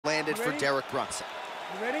landed for Derek Brunson.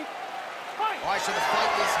 You ready? All right, so the fight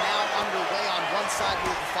is now underway. On one side, we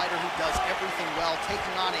have a fighter who does everything well,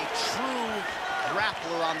 taking on a true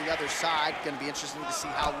grappler on the other side. Going to be interesting to see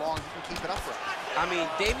how long he can keep it up for. I mean,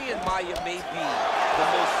 Damian Maia may be the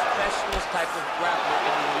most specialist type of grappler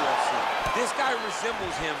in the UFC. This guy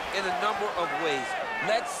resembles him in a number of ways.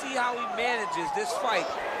 Let's see how he manages this fight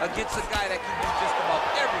against a guy that can do just about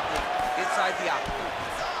everything inside the octagon.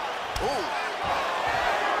 Ooh.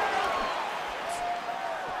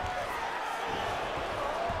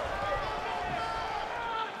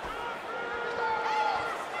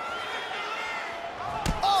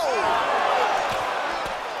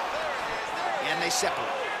 Separate.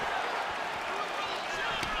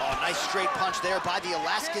 Oh, nice straight punch there by the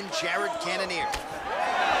Alaskan Jared Cannonier.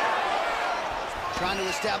 Trying to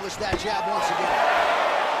establish that jab once again.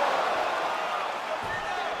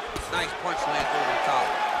 Nice punch lands over the top.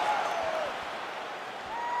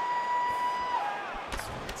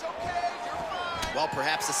 It's okay, you're fine. Well,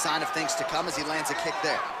 perhaps a sign of things to come as he lands a kick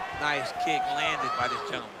there. Nice kick landed by this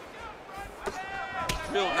gentleman.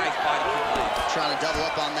 Real nice body kick landed. Trying to double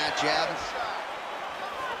up on that jab.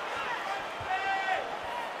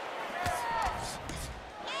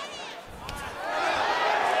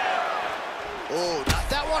 Oh,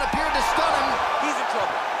 that one appeared to stun him. He's in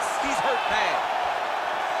trouble. He's hurt bad.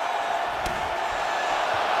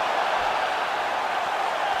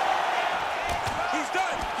 He's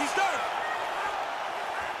done. He's done.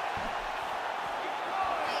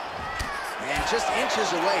 And just inches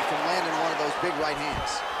away from landing one of those big right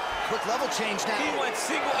hands. Quick level change now. He went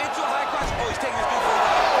single into a high cross. Oh, he's taking his knee for a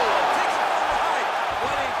ride. Oh, takes it from behind.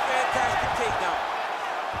 What a fantastic takedown.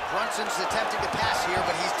 Brunson's attempting to pass here,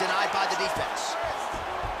 but he's denied by the defense.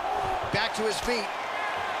 Back to his feet.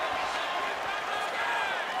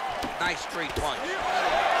 Nice straight punch.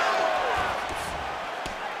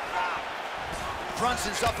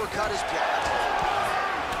 Brunson's uppercut is blocked.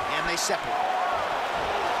 And they separate.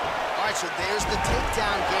 All right, so there's the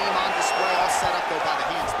takedown game on display, all set up, though, by the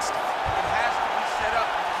hands this time. It has to be set up.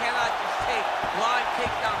 You cannot just take blind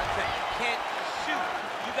takedown attempt. You can't shoot.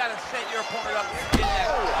 You got to set your opponent up in that.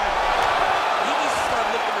 He needs to start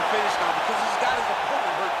looking to finish now because he's got his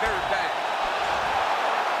opponent hurt very bad.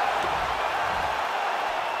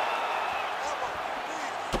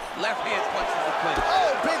 Left hand punches the clinch. Oh,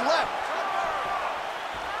 big left.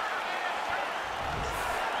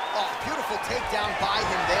 Oh, beautiful takedown by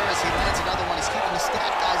him there as he lands another one. He's keeping the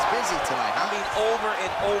staff guys busy tonight, huh? I mean, over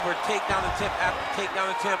and over, takedown attempt after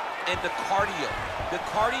takedown attempt, and the cardio. The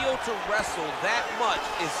cardio to wrestle that much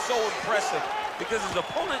is so impressive because his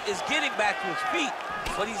opponent is getting back to his feet,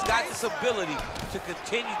 but he's got this ability to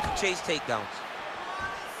continue to chase takedowns.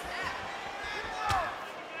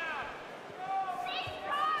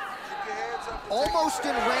 Almost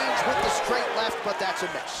in range with the straight left, but that's a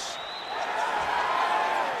miss.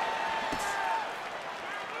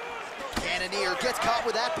 Cannonier gets caught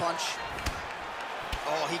with that punch.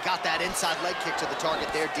 Oh, he got that inside leg kick to the target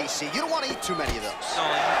there, DC. You don't want to eat too many of those. No,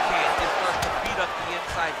 you can't. It starts to beat up the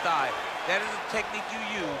inside thigh. That is a technique you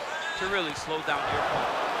use to really slow down your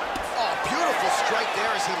opponent. Oh, beautiful strike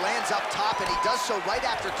there as he lands up top, and he does so right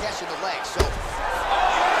after catching the leg. So,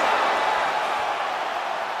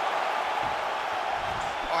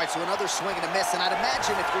 all right, so another swing and a miss, and I'd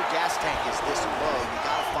imagine if your gas tank is this low, you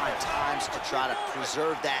gotta find times to try to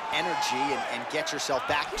preserve that energy and get yourself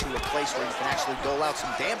back to a place where you can actually dole out some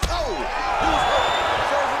damage. Oh! Who's hurt?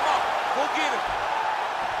 Serve him up. Go get him.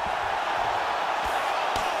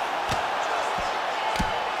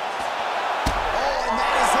 Oh, and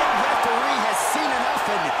that is it. Referee has seen enough,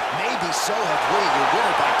 and maybe so have we. Your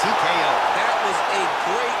winner by TKO. That was a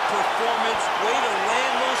great performance. Way to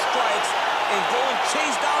land those strikes and go and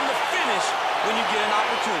chase down the finish when you get an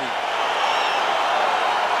opportunity.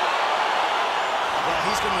 Well,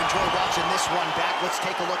 he's going to enjoy watching this one back. Let's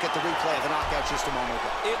take a look at the replay of the knockout just a moment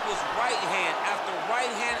ago. It was right hand after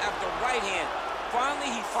right hand after right hand.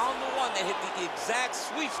 Finally, he found the one that hit the exact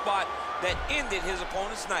sweet spot that ended his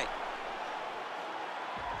opponent's night.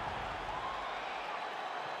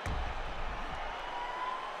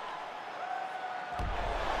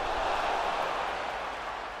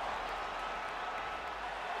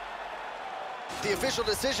 The official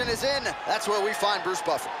decision is in. That's where we find Bruce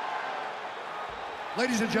Buffer.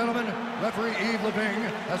 Ladies and gentlemen, referee Yves Leving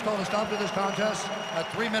has called a stop to this contest at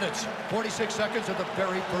 3 minutes, 46 seconds of the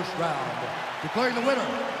very first round. Declaring the winner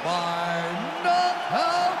by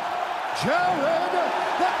knockout, Jared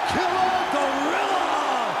the Killer Gorilla